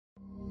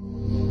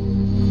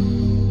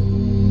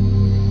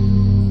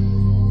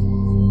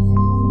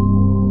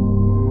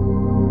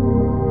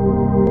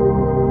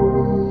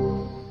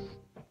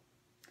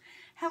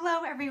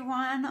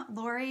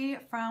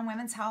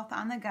Women's Health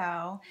on the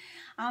Go.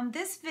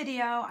 This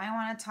video, I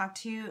want to talk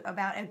to you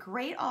about a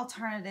great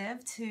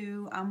alternative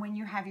to when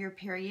you have your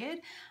period,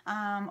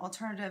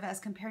 alternative as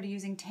compared to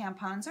using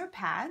tampons or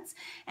pads,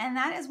 and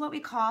that is what we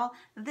call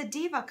the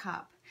Diva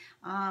Cup.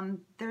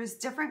 There's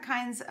different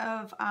kinds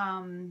of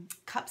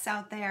cups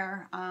out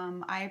there.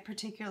 I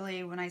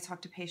particularly, when I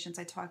talk to patients,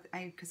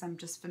 because I'm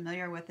just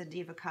familiar with the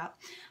Diva Cup,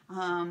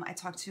 I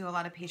talk to a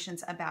lot of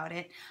patients about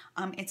it.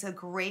 It's a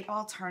great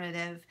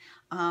alternative.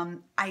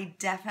 I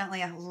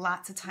definitely,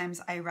 lots of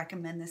times, I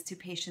recommend this to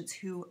patients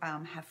who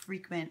have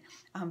frequent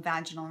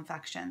vaginal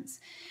infections.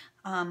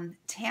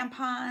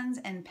 Tampons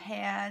and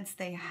pads,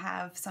 they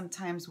have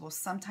sometimes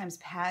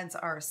pads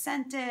are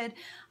scented.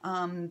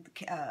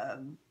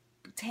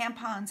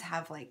 Tampons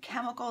have like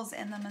chemicals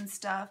in them and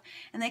stuff,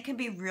 and they can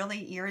be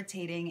really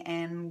irritating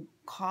and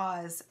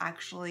cause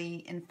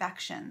actually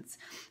infections.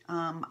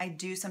 I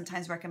do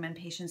sometimes recommend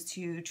patients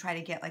to try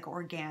to get like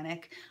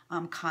organic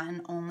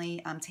cotton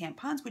only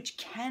tampons, which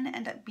can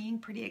end up being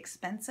pretty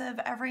expensive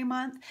every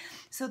month.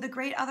 So the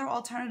great other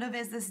alternative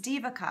is this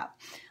Diva Cup.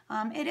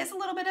 It is a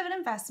little bit of an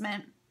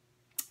investment.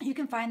 You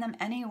can find them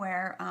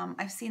anywhere.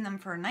 I've seen them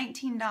for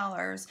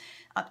 $19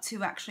 up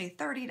to actually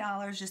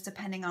 $30, just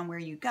depending on where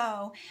you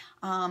go.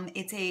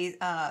 It's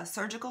a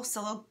surgical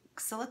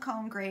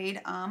silicone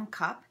grade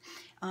cup.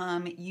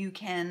 You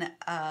can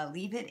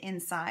leave it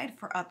inside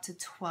for up to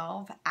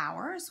 12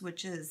 hours,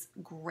 which is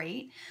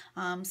great.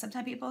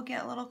 Sometimes people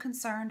get a little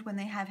concerned when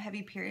they have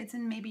heavy periods,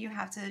 and maybe you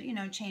have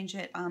to, change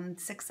it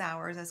 6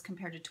 hours as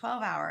compared to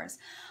 12 hours.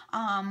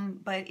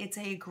 But it's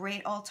a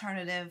great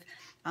alternative,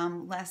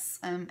 less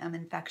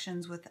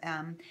infections with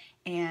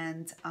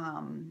and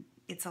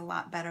it's a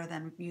lot better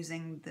than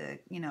using the,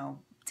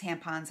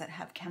 tampons that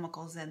have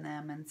chemicals in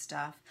them and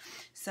stuff.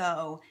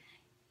 So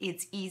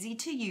it's easy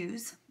to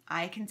use.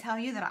 I can tell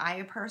you that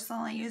I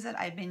personally use it.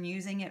 I've been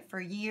using it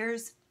for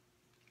years.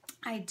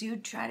 I do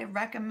try to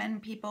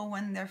recommend people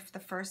when they're the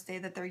first day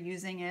that they're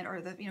using it,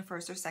 or the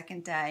first or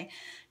second day,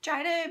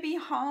 try to be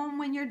home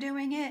when you're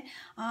doing it.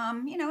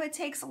 It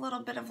takes a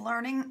little bit of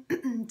learning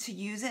to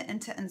use it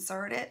and to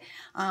insert it.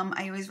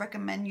 I always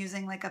recommend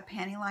using like a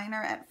panty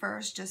liner at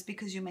first, just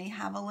because you may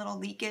have a little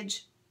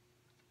leakage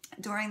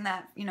during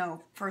that,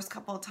 first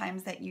couple of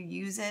times that you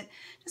use it,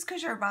 just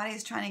because your body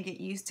is trying to get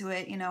used to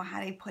it,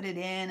 how they put it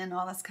in and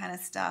all this kind of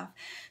stuff.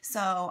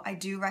 So I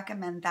do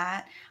recommend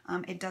that.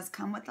 It does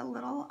come with a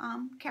little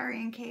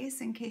carrying case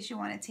in case you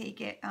want to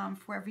take it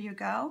wherever you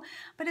go.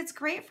 But it's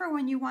great for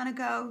when you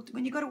go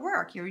to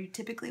work. You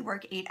typically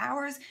work 8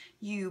 hours.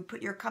 You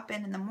put your cup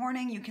in the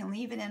morning. You can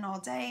leave it in all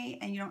day,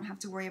 and you don't have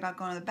to worry about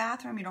going to the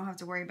bathroom. You don't have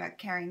to worry about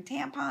carrying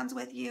tampons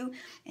with you,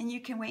 and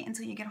you can wait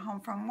until you get home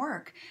from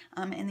work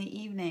in the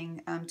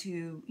evening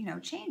to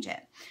change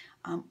it.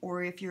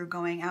 Or if you're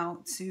going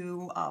out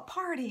to a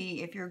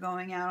party, if you're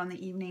going out on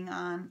the evening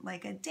on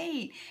like a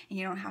date, and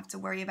you don't have to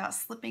worry about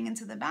slipping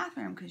into the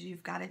bathroom because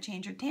you've got to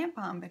change your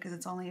tampon because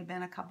it's only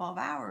been a couple of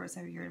hours,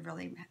 or you're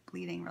really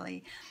bleeding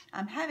really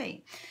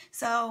heavy.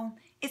 So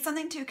it's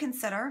something to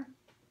consider.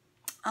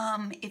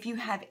 If you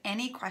have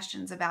any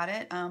questions about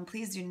it,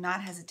 please do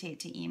not hesitate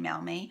to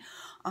email me.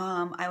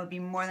 I would be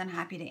more than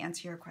happy to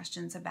answer your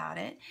questions about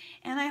it.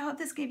 And I hope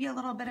this gave you a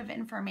little bit of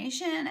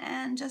information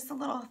and just a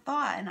little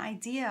thought, an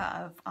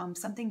idea of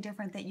something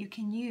different that you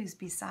can use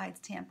besides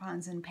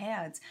tampons and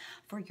pads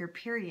for your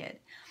period.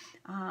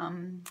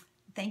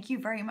 Thank you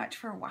very much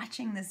for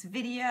watching this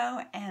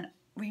video, and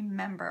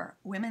remember,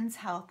 women's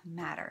health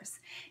matters.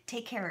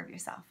 Take care of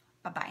yourself.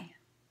 Bye-bye.